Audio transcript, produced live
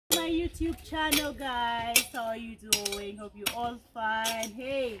YouTube channel, guys. How are you doing? Hope you all fine.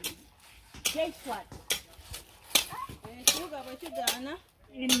 Hey, guess what?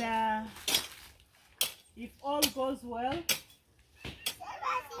 If all goes well,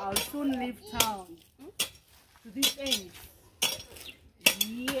 I'll soon leave town to this end.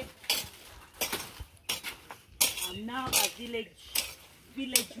 Yeah, I'm now a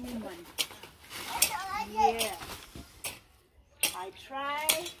village woman. Yeah, I try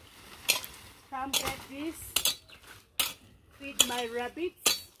come get this, feed my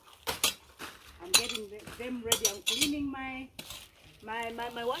rabbits. I'm getting them ready. I'm cleaning my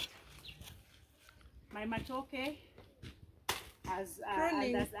what? My matoke.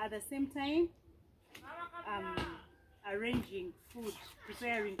 And at the same time, arranging food,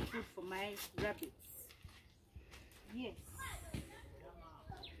 preparing food for my rabbits. Yes.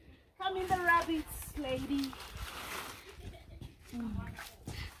 Come in the rabbits, lady.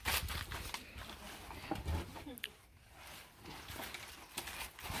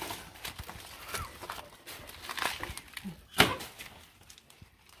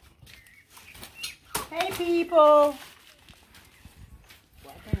 Hey people.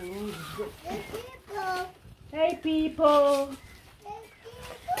 Hey people.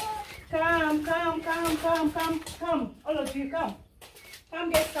 Come. All of you come. Come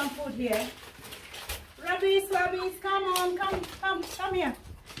get some food here. Rabbits, come on, come here.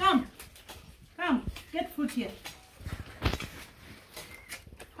 Come, get food here.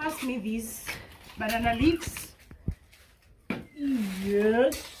 Pass me these banana leaves.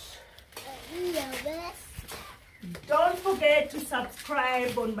 Yes. Don't forget to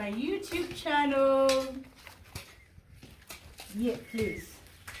subscribe on my YouTube channel. Yeah, please.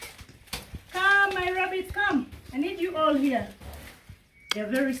 Come, my rabbits, come. I need you all here. They're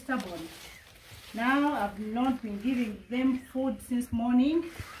very stubborn. Now I've not been giving them food since morning.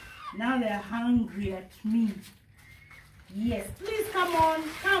 Now they're hungry at me. Yes, please come on.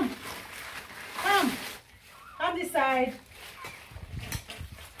 Come this side.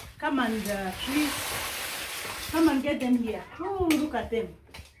 Come and please come and get them here. Oh, look at them.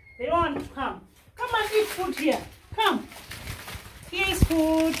 They don't want to come. Come and eat food here. Come. Here's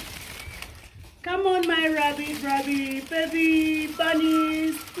food. Come on, my rabbit, baby,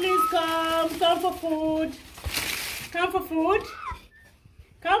 bunnies. Please come for food. Come for food.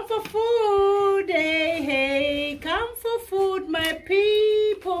 Come for food. Hey, come for food, my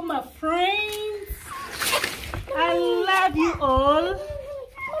people, my friends. I love you all.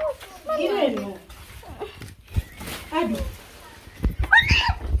 Adi.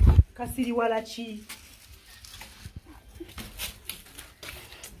 Kasiri walachi.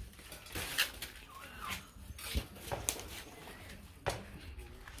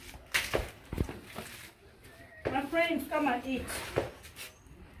 My friends, come and eat.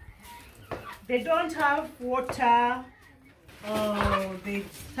 They don't have water. Oh, they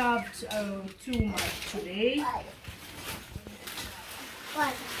starved too much today.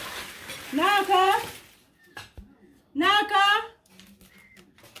 What? Naka,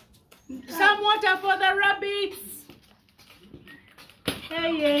 some water for the rabbits.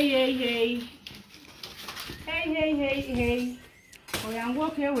 Hey.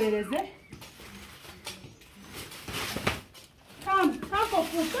 Oyangoke, where is it? Come for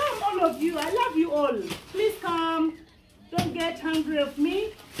food. Come, all of you. I love you all. Please come. Don't get hungry of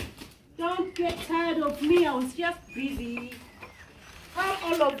me. Don't get tired of me. I was just busy. Come,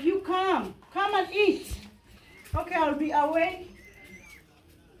 all of you. Come and eat. Okay, I'll be away.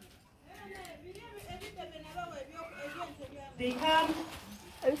 They come.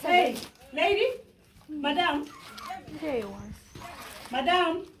 Hey, lady, madam.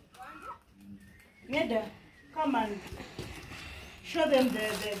 Madam, Neda, come and show them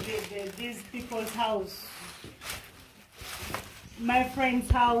these people's house. My friends'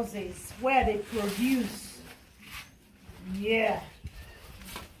 houses where they produce. Yeah.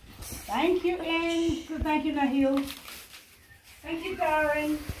 Thank you, Anne. Thank you, Nahil. Thank you,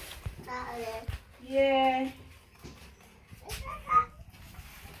 Karen. Yeah.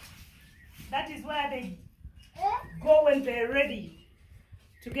 That is where they go when they're ready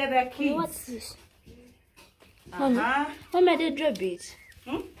to get their kids. What's this? Mama, dead rabbit.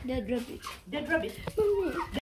 Hmm? Dead rabbit. Dead rabbit.